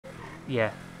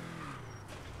Yeah.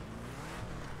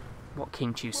 What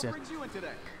king juicer?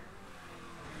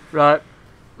 Right.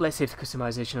 Let's see if the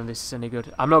customization on this is any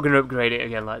good. I'm not going to upgrade it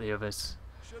again like the others.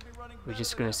 We're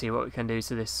just going to see what we can do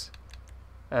to this.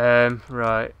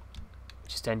 Right.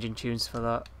 Just engine tunes for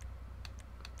that.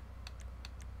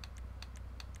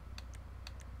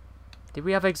 Did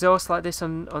we have exhaust like this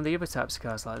on the other types of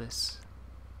cars like this?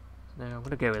 No, I'm going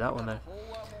to go with that one though.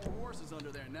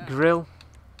 Grill.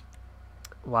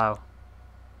 Wow.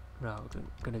 Right, we're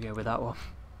going to go with that one.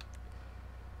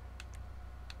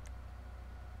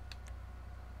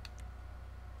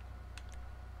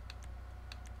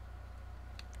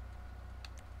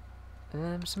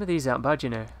 Some of these aren't bad, you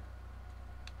know.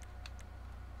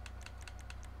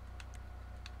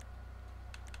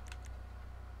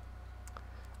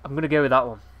 I'm going to go with that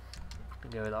one.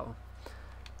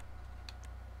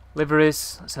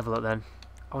 Liveries. Let's have a look then.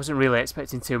 I wasn't really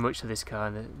expecting too much of this car,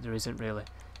 and there isn't really.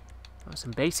 Got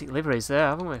some basic liveries there,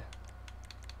 haven't we?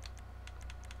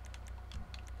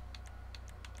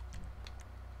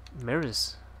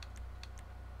 Mirrors.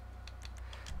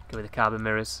 Go with the carbon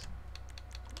mirrors.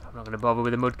 I'm not going to bother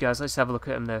with the mudguards. Let's have a look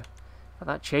at them though. Oh,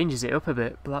 that changes it up a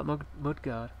bit. Black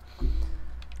mudguard.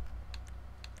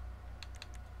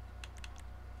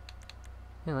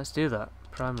 Yeah, let's do that.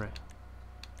 Primary.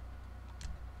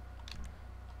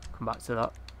 Come back to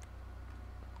that.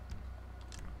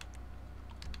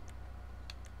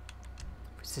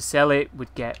 If it's to sell it,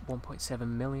 we'd get 1.7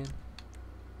 million.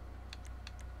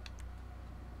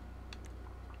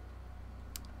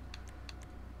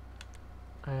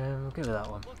 We'll go with that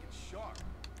one.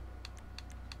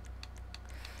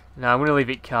 No, I'm going to leave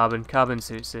it carbon. Carbon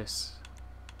suits this.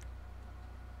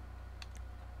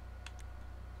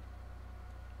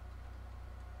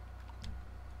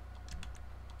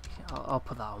 I'll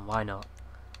put that on. Why not?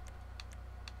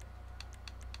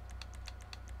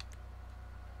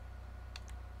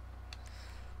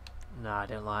 No, I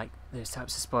don't like those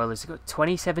types of spoilers. They've got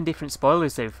 27 different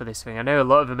spoilers though for this thing. I know a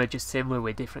lot of them are just similar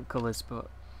with different colours, but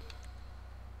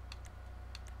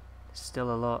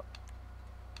still a lot.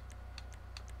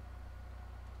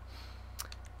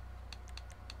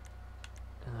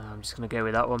 I'm just going to go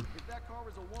with that one. If that car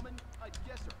was a woman, I'd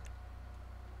guess her.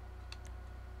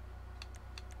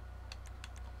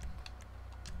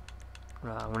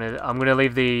 Right, I'm gonna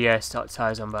leave the stock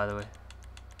tyres on, by the way,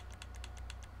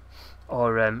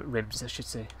 or ribs, I should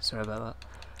say. Sorry about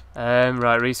that.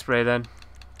 Right, respray then.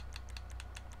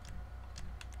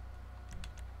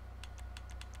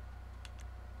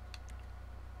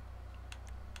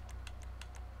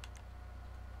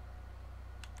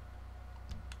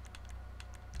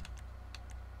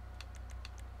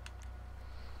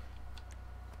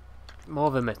 More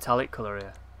of a metallic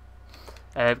colour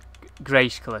here.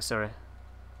 Greyish colour, sorry.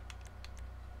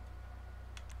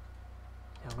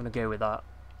 Yeah, I'm going to go with that.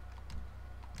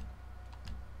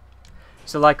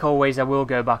 So like always, I will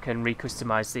go back and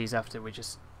re-customise these after we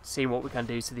just see what we can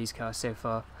do to these cars so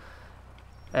far.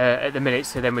 At the minute,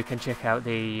 so then we can check out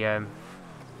the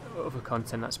other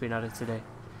content that's been added today.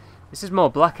 This is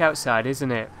more black outside,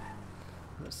 isn't it?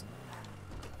 What's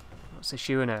the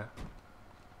shoe now?